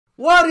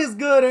What is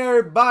good,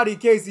 everybody?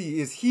 Casey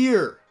is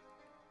here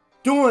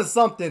doing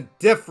something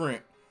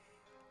different.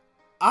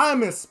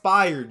 I'm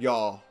inspired,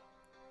 y'all.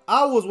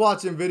 I was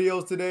watching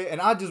videos today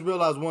and I just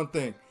realized one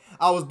thing.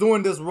 I was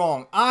doing this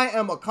wrong. I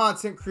am a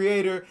content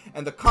creator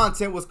and the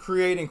content was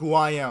creating who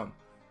I am.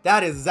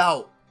 That is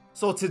out.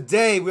 So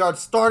today we are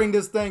starting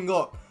this thing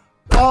up.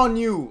 All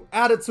new,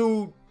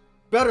 attitude,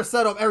 better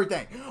setup,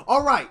 everything.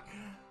 All right,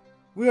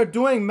 we are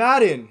doing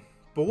Madden,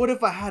 but what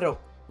if I had a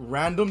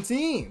random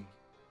team?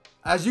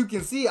 As you can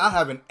see, I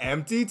have an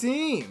empty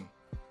team.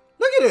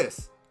 Look at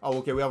this. Oh,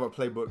 okay, we have our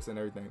playbooks and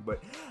everything,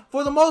 but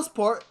for the most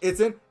part, it's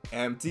an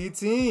empty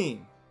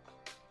team.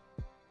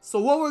 So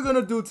what we're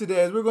gonna do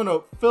today is we're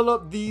gonna fill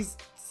up these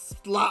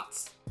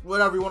slots,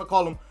 whatever you wanna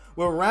call them,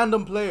 with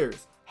random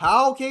players.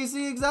 How,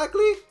 Casey,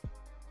 exactly?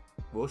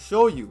 We'll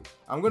show you.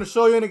 I'm gonna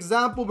show you an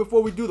example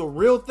before we do the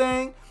real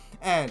thing,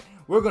 and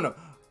we're gonna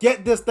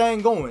get this thing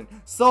going.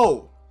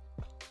 So,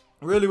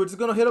 really, we're just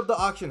gonna hit up the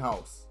auction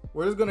house.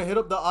 We're just gonna hit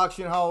up the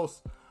auction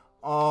house,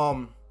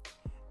 and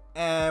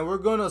we're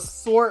gonna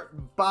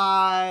sort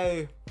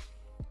by,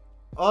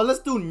 let's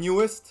do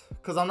newest,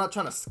 because I'm not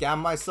trying to scam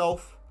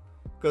myself.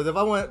 Because if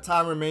I went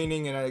time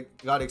remaining and I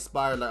got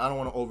expired, like, I don't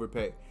want to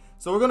overpay.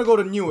 So we're gonna go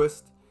to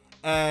newest,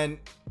 and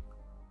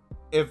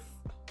if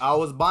I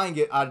was buying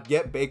it, I'd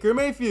get Baker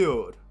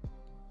Mayfield.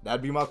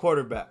 That'd be my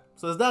quarterback.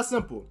 So it's that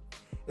simple.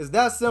 It's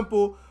that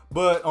simple.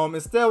 But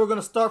instead we're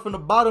gonna start from the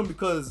bottom,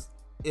 because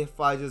if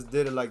I just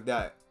did it like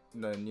that,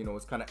 then you know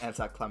it's kind of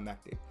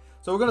anticlimactic.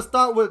 So we're gonna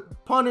start with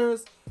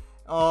punters,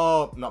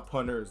 not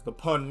punters, the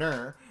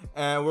punter,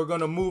 and we're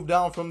gonna move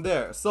down from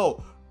there.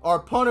 So our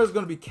punter is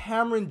gonna be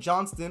Cameron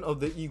Johnston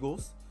of the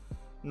Eagles.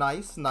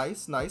 Nice,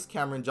 nice, nice,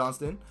 Cameron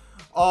Johnston.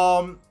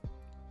 Yeah,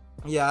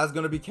 it's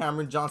gonna be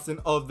Cameron Johnston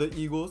of the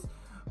Eagles.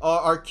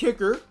 Our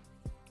kicker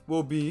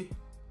will be,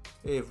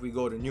 if we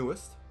go to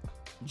newest,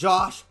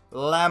 Josh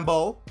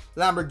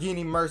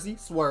Lamborghini Mercy,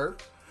 swerve.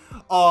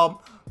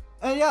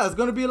 And yeah, it's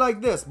gonna be like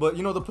this. But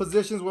you know, the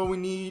positions where we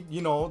need,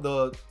 you know,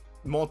 the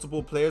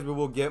multiple players, we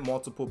will get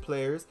multiple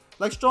players.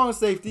 Like strong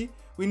safety,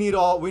 we need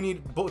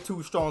both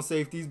two strong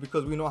safeties,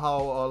 because we know how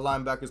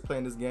linebackers play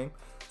in this game.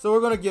 So we're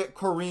gonna get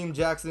Kareem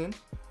Jackson.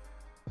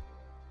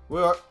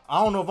 I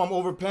don't know if I'm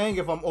overpaying.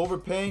 If I'm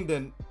overpaying,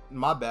 then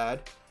my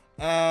bad.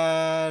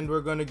 And we're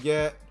gonna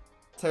get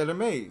Taylor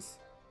Mays.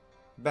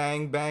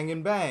 Bang, bang,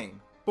 and bang.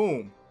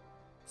 Boom.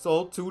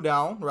 So 2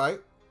 down, right?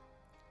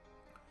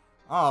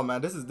 Oh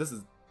man, this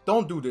is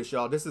don't do this,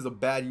 y'all. This is a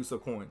bad use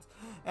of coins.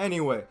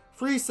 Anyway,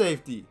 free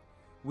safety.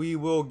 We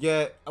will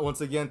get, once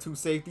again, 2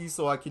 safeties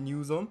so I can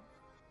use them.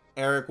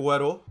 Eric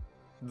Weddle,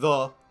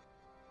 the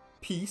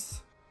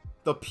piece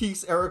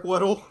Eric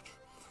Weddle.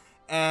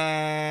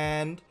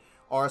 And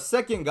our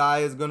second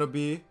guy is gonna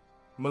be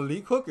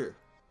Malik Hooker.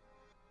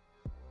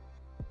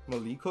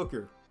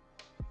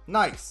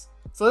 Nice.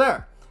 So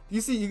there,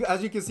 you see,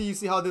 as you can see, you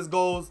see how this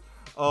goes.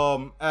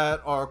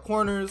 At our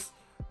corners,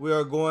 we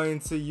are going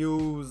to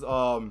use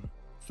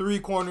 3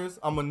 corners.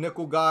 I'm a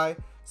nickel guy,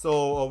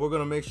 so we're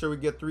gonna make sure we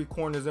get 3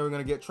 corners. Then we're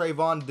gonna get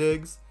Trayvon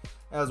Diggs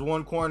as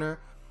 1 corner.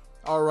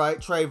 All right,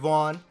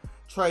 Trayvon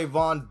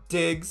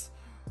Diggs,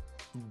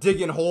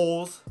 digging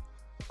holes.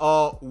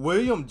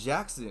 William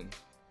Jackson.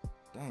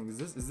 Dang,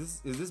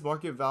 is this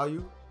market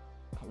value?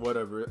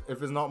 Whatever.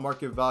 If it's not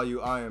market value,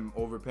 I am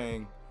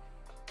overpaying.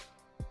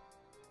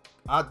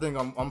 I think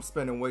I'm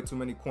spending way too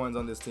many coins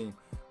on this team.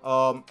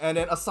 And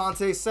then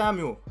Asante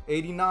Samuel,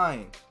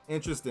 89.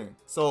 Interesting.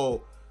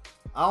 So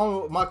I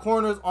don't. My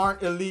corners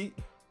aren't elite.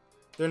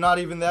 They're not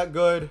even that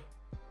good.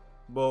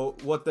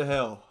 But what the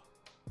hell?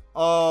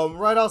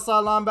 Right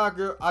outside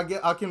linebacker,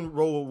 I can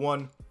roll with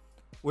 1.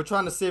 We're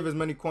trying to save as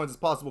many coins as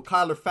possible.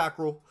 Kyler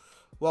Fackrell,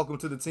 welcome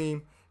to the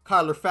team.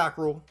 Kyler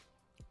Fackrell.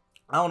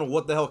 I don't know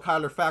what the hell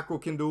Kyler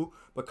Fackrell can do,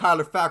 but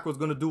Kyler Fackrell is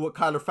going to do what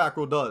Kyler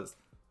Fackrell does.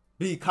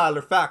 Be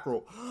Kyler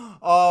Fackrell.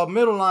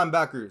 Middle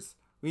linebackers,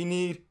 we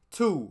need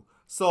 2.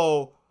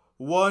 So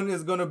 1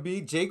 is going to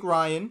be Jake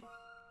Ryan.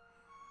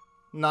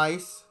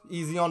 Nice.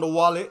 Easy on the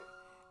wallet.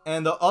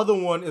 And the other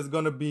one is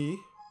going to be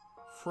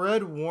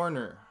Fred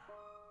Warner.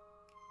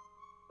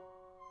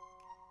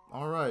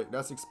 All right,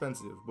 that's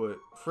expensive, but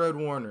Fred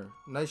Warner.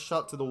 Nice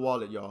shot to the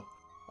wallet, y'all.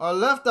 Our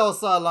left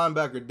outside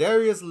linebacker,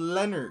 Darius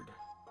Leonard.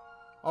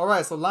 All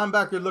right, so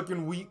linebacker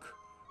looking weak,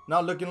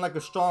 not looking like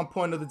a strong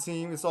point of the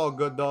team. It's all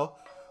good though.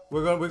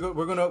 We're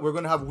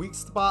gonna have weak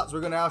spots.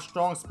 We're gonna have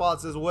strong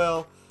spots as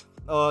well.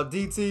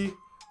 DT.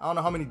 I don't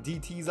know how many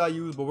DTs I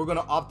use, but we're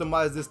gonna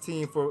optimize this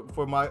team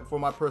for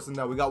my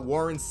personnel. We got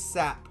Warren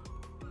Sapp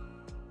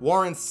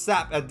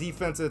at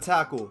defensive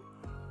tackle.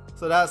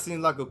 So that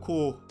seems like a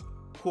cool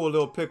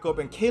little pickup.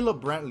 And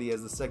Caleb Brantley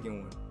as the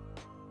second one.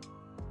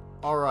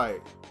 All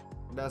right,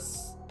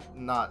 that's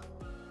not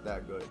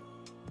that good.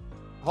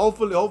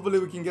 Hopefully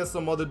we can get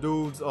some other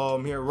dudes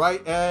here.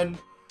 Right end,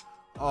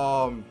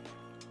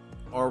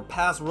 or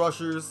pass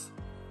rushers.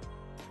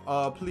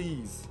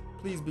 Please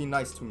be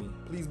nice to me.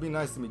 Please be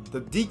nice to me. The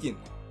Deacon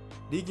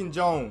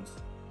Jones.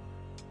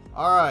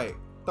 All right,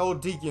 throw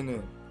Deacon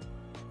in.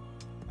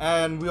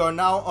 And we are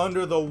now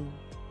under the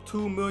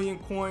 2 million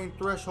coin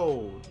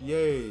threshold.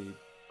 Yay.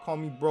 Call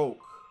me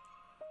broke.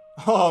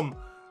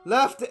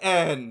 Left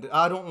end.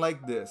 I don't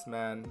like this,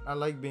 man. I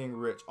like being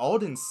rich.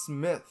 Alden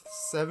Smith,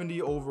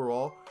 70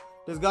 overall.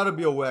 There's got to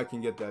be a way I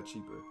can get that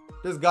cheaper.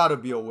 There's got to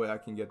be a way I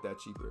can get that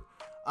cheaper.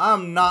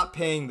 I'm not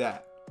paying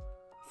that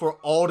for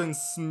Alden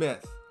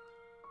Smith.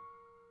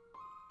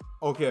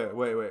 Okay,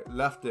 wait.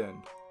 Left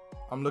end.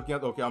 I'm looking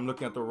at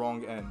the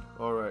wrong end.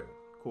 All right,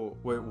 cool.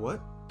 Wait,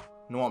 what?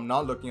 No, I'm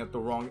not looking at the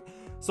wrong.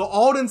 So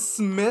Alden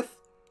Smith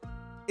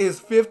is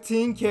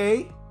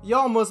 15K?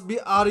 Y'all must be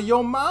out of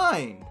your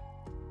mind.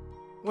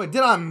 Wait,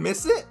 did I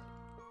miss it?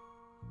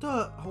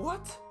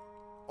 What?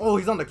 Oh,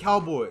 he's on the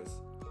Cowboys.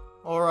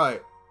 All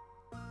right.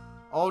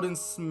 Alden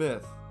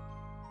Smith.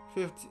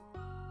 50.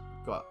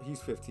 God, he's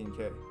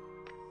 15K.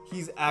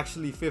 He's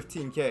actually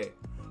 15K.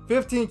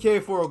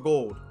 15K for a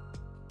gold.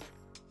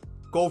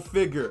 Go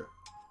figure.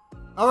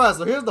 All right,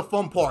 so here's the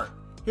fun part.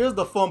 Here's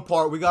the fun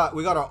part. We got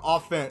our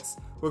offense.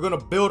 We're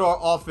gonna build our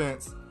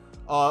offense.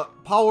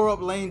 Power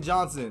up Lane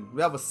Johnson.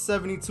 We have a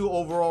 72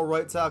 overall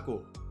right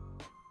tackle.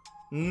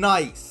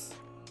 Nice.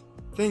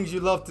 Things you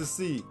love to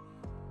see.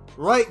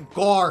 Right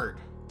guard.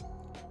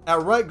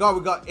 At right guard,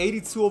 we got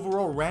 82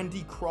 overall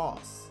Randy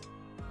Cross.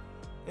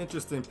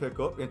 Interesting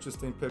pickup.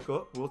 Interesting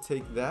pickup. We'll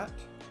take that.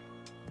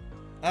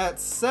 At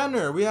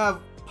center, we have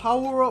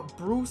power up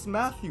Bruce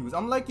Matthews.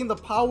 I'm liking the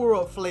power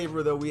up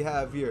flavor that we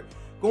have here.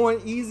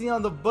 Going easy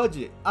on the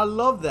budget. I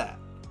love that.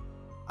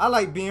 I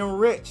like being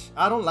rich.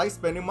 I don't like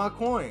spending my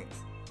coins.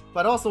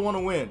 But I also want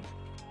to win.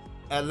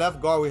 At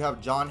left guard, we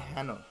have John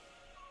Hanna.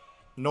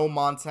 No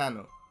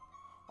Montana.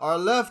 Our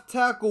left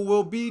tackle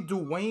will be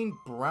Dwayne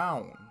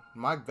Brown.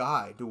 My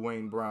guy,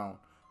 Dwayne Brown.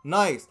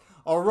 Nice.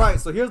 All right,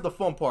 so here's the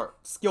fun part.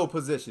 Skill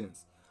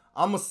positions.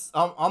 I'm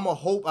a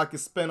hope I can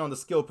spend on the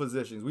skill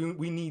positions.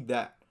 We need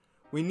that.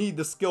 We need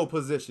the skill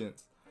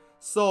positions.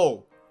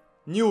 So,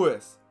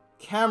 newest.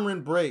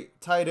 Cameron Brate,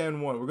 tight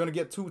end 1. We're going to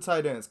get 2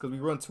 tight ends because we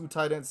run 2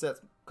 tight end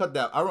sets. Cut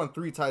that. I run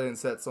 3 tight end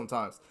sets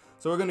sometimes.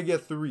 So we're going to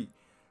get 3.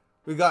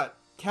 We got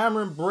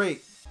Cameron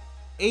Brate,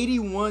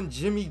 81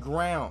 Jimmy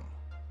Graham.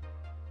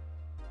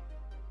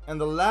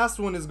 And the last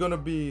one is going to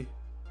be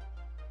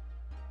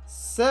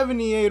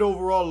 78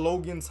 overall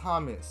Logan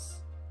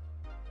Thomas.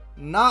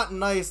 Not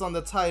nice on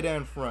the tight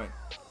end front.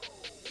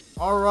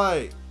 All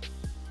right.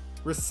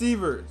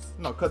 Receivers.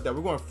 No, cut that.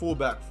 We're going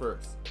fullback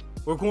first.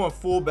 We're going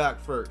fullback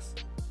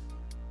first.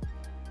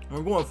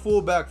 We're going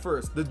fullback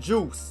first. The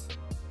juice.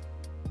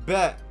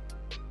 Bet.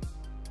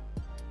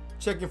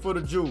 Checking for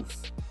the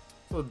juice.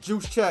 So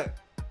juice check.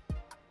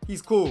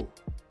 He's cool.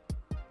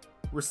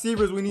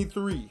 Receivers, we need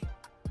 3.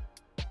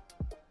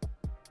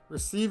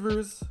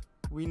 Receivers,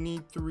 we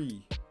need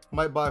 3.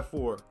 Might buy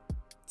 4.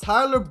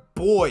 Tyler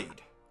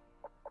Boyd.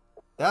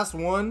 That's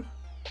 1.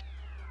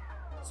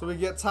 So we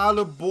get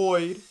Tyler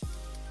Boyd.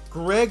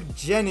 Greg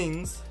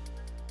Jennings.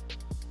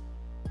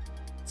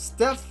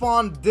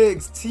 Stephon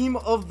Diggs, team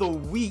of the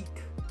week.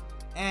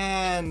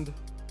 And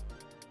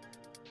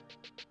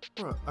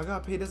bro, I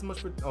gotta pay this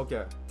much for.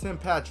 Okay, Tim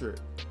Patrick.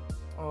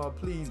 Oh,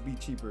 please be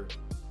cheaper.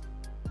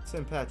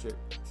 Tim Patrick.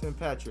 Tim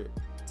Patrick.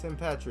 Tim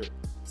Patrick.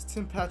 Is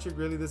Tim Patrick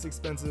really this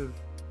expensive?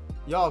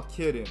 Y'all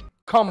kidding.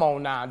 Come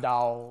on now,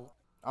 dawg.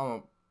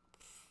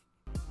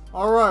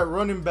 Alright,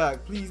 running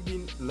back. Please be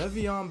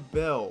Le'Veon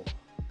Bell.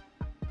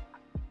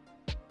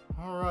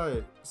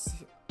 Alright.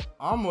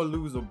 I'm gonna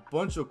lose a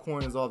bunch of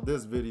coins off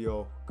this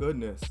video.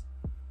 Goodness.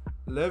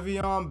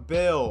 Le'Veon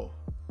Bell.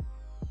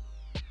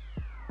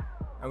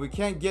 And we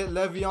can't get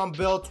Le'Veon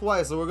Bell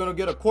twice. So we're gonna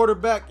get a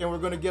quarterback and we're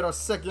gonna get our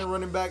second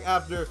running back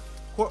after.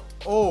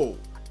 Oh.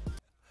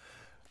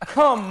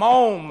 Come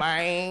on,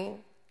 man.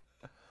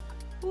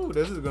 Ooh,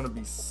 this is gonna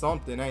be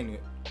something, ain't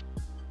it?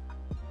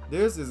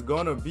 This is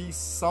gonna be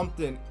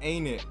something,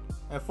 ain't it?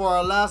 And for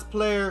our last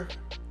player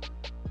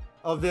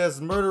of this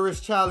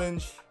murderous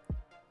challenge,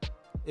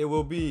 it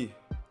will be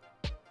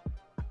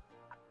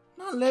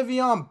not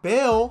Le'Veon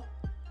Bell.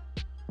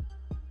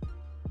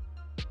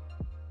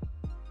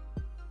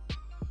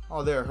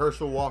 Oh, there,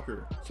 Herschel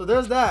Walker. So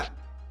there's that.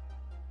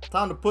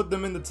 Time to put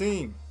them in the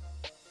team.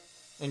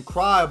 And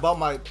cry about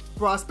my...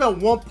 Bro, I spent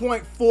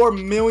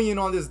 1.4 million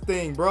on this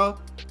thing, bro.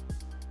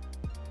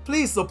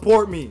 Please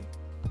support me.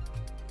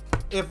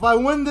 If I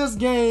win this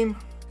game,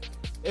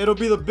 it'll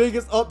be the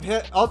biggest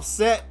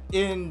upset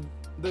in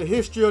the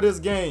history of this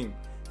game.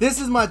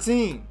 This is my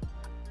team.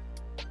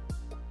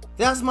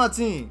 That's my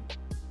team.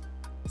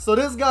 So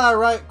this guy,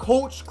 right,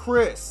 Coach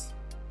Chris.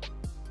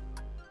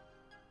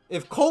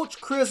 If Coach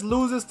Chris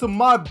loses to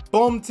my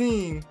bum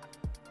team,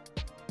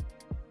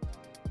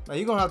 now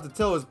you're gonna have to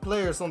tell his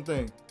player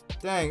something.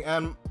 Dang,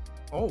 and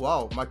oh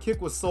wow, my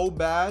kick was so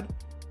bad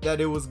that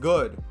it was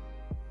good.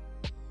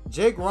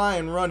 Jake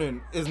Ryan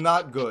running is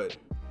not good.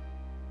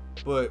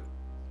 But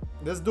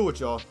let's do it,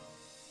 y'all.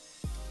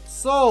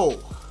 So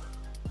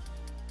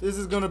this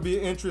is gonna be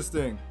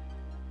interesting.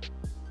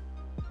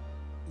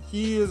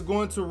 He is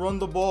going to run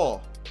the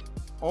ball.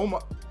 Oh my,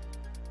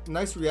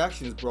 nice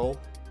reactions, bro.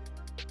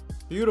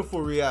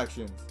 Beautiful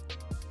reactions.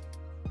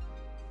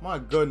 My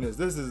goodness,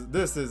 this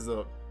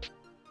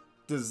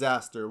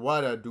disaster.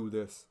 Why did I do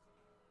this?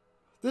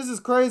 This is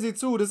crazy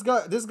too.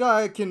 This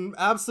guy can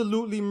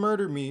absolutely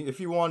murder me if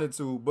he wanted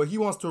to, but he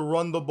wants to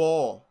run the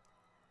ball.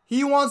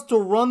 He wants to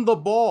run the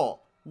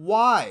ball.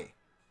 Why?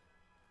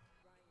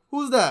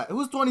 Who's that?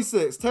 Who's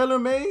 26? Taylor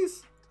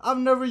Mays? I've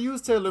never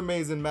used Taylor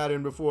Mays in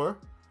Madden before.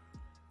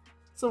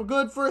 Some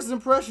good first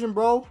impression,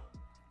 bro.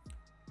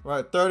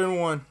 Right, 3rd and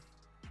 1.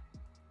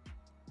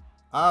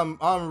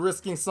 I'm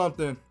risking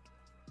something.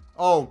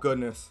 Oh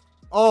goodness.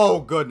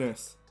 Oh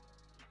goodness.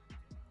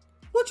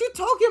 What you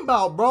talking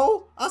about,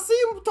 bro? I see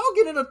him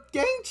talking in a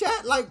game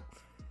chat like,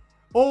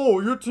 oh,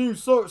 your team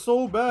sucks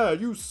so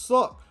bad. You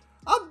suck.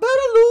 I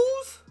better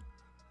lose.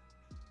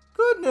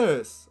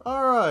 Goodness.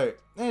 All right.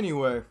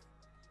 Anyway,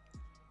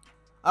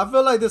 I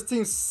feel like this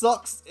team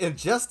sucks in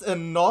just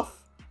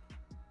enough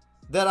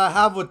that I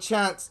have a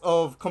chance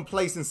of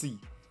complacency.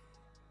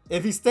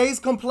 If he stays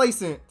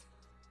complacent,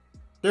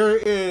 there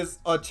is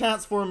a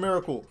chance for a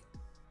miracle.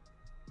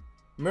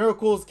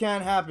 Miracles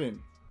can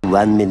happen.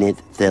 1 minute,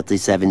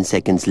 37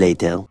 seconds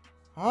later.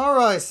 All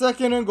right,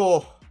 2nd and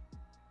goal.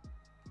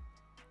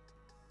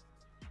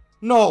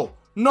 No,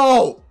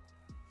 no.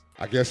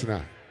 I guess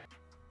not.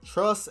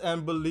 Trust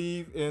and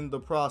believe in the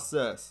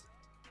process.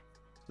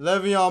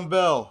 Le'Veon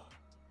Bell.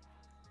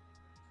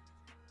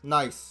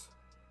 Nice.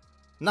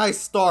 Nice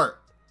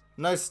start.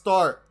 Nice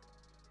start.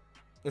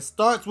 It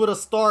starts with a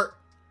start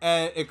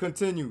and it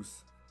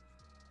continues.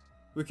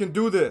 We can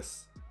do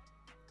this.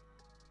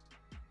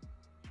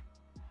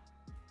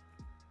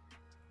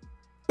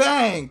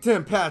 Bang!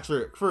 Tim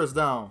Patrick, 1st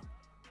down.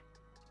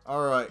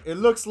 All right. It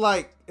looks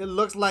like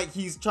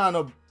he's trying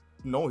to.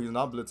 No, he's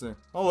not blitzing.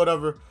 Oh,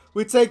 whatever.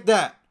 We take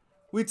that.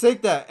 We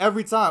take that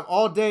every time,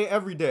 all day,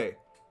 every day.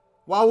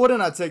 Why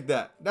wouldn't I take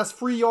that? That's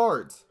free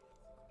yards.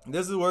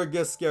 This is where it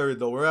gets scary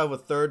though. We have a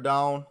 3rd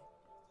down.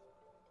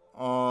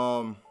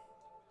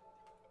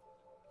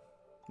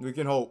 We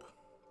can hope.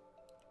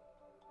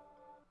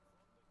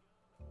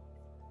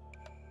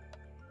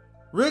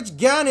 Rich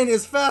Gannon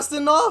is fast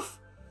enough.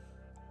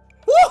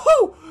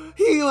 Woohoo!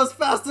 He was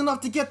fast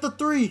enough to get the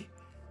 3.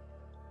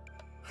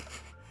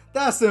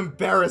 That's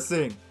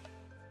embarrassing.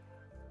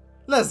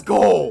 Let's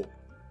go.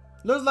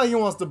 Looks like he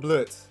wants to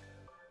blitz.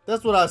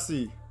 That's what I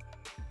see.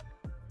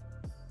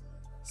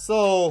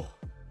 So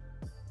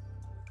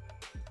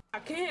I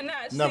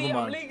cannot never see.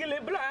 mind. I'm legally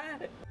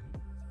blind.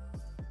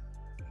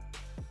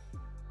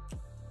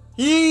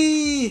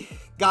 He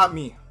got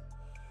me.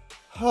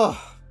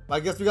 I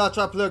guess we gotta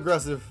try to play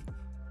aggressive.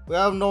 We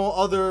have no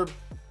other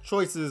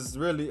choices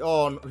really.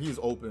 Oh, no, he's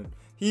open.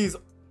 He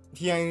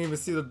ain't even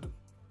see the.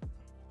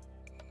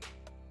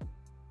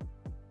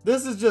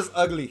 This is just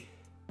ugly.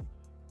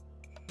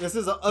 This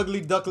is an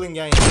ugly duckling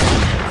game.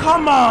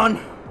 Come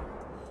on.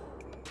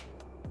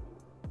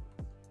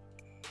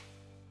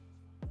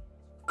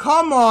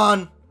 Come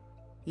on.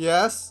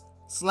 Yes.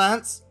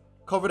 Slants.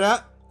 Cover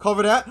that.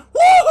 Cover that.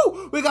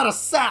 Woo! We got a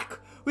sack.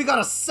 We got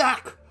a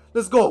sack.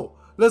 Let's go.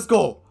 Let's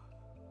go.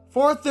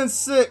 4th and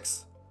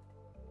 6.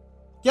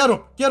 Get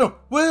him. Get him.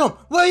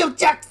 William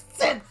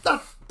Jackson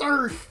the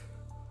 3rd.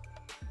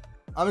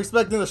 I'm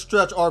expecting a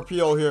stretch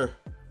RPO here.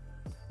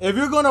 If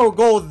you're going to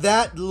go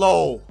that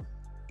low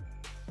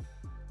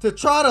to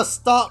try to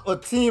stop a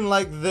team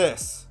like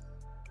this,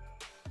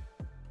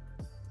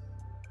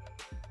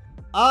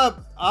 I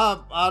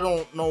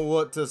don't know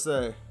what to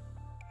say.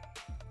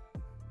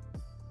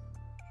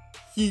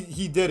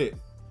 He did it.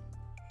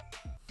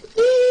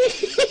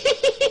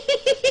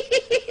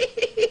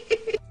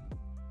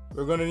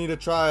 We're gonna need to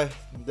try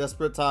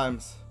desperate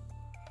times.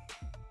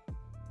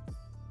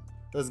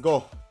 Let's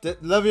go.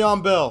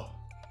 Le'Veon Bell.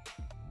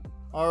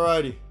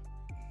 Alrighty.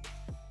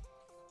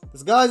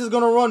 This guy's just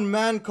gonna run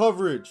man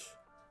coverage.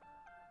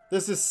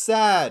 This is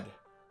sad.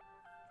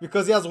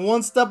 Because he has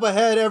 1 step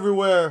ahead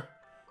everywhere.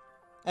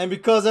 And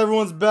because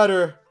everyone's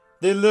better,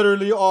 they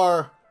literally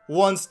are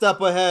 1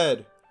 step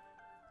ahead.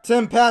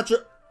 Tim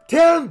Patrick.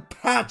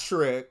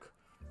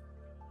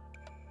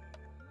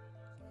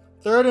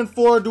 3rd and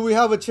 4. Do we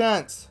have a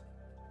chance?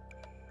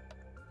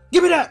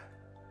 Give me that.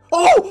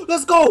 Oh,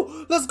 let's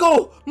go. Let's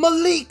go.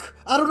 Malik.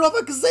 I don't know if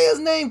I can say his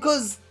name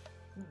because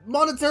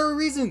monetary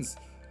reasons.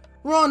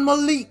 Run,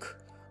 Malik.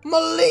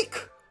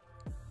 Malik.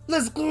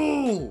 Let's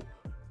go.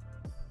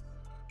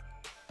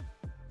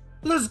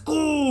 Let's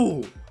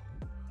go.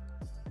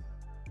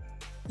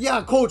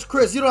 Yeah, Coach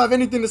Chris, you don't have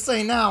anything to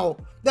say now.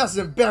 That's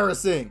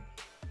embarrassing.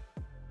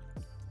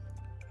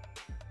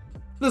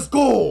 Let's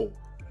go.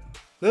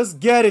 Let's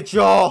get it,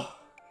 y'all.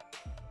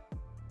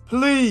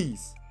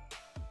 Please.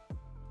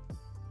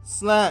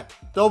 Slant.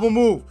 Double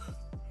move.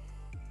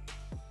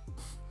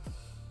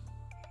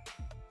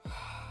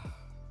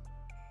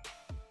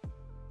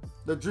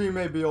 The dream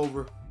may be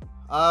over.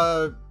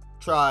 I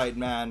tried,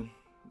 man.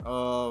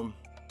 I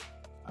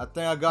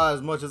think I got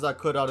as much as I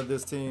could out of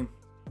this team.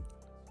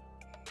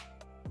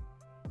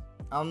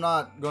 I'm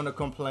not gonna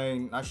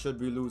complain. I should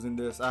be losing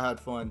this. I had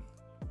fun.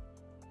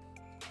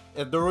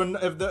 If the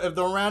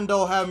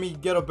Rando had me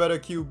get a better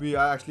QB,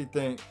 I actually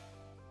think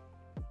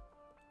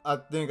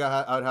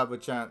I'd have a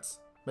chance.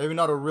 Maybe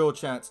not a real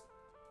chance,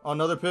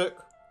 Another pick.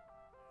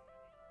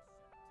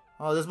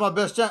 Oh, this is my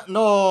best chance.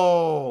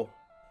 No.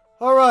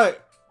 All right.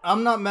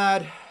 I'm not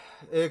mad.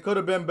 It could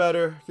have been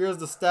better. Here's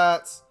the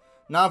stats.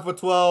 9 for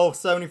 12,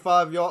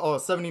 75 yards, or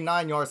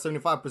 79 yards,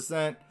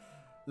 75%.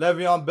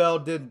 Le'Veon Bell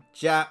did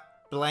jack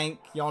blank.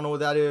 Y'all know what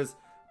that is.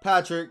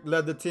 Patrick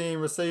led the team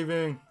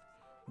receiving.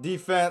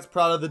 Defense,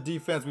 proud of the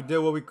defense. We did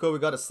what we could. We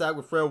got a sack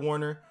with Fred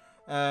Warner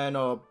and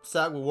a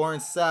sack with Warren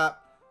Sapp.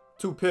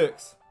 2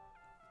 picks.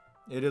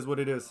 It is what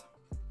it is.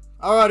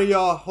 Alrighty,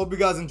 y'all. Hope you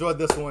guys enjoyed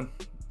this one.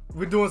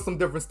 We're doing some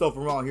different stuff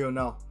around here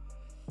now.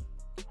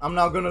 I'm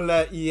not gonna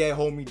let EA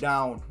hold me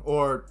down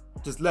or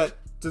just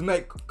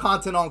make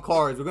content on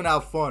cards. We're gonna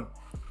have fun,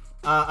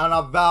 and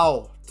I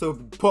vow to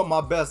put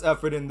my best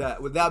effort in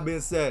that. With that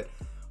being said,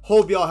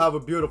 hope y'all have a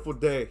beautiful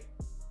day.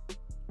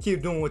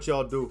 Keep doing what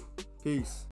y'all do. Peace.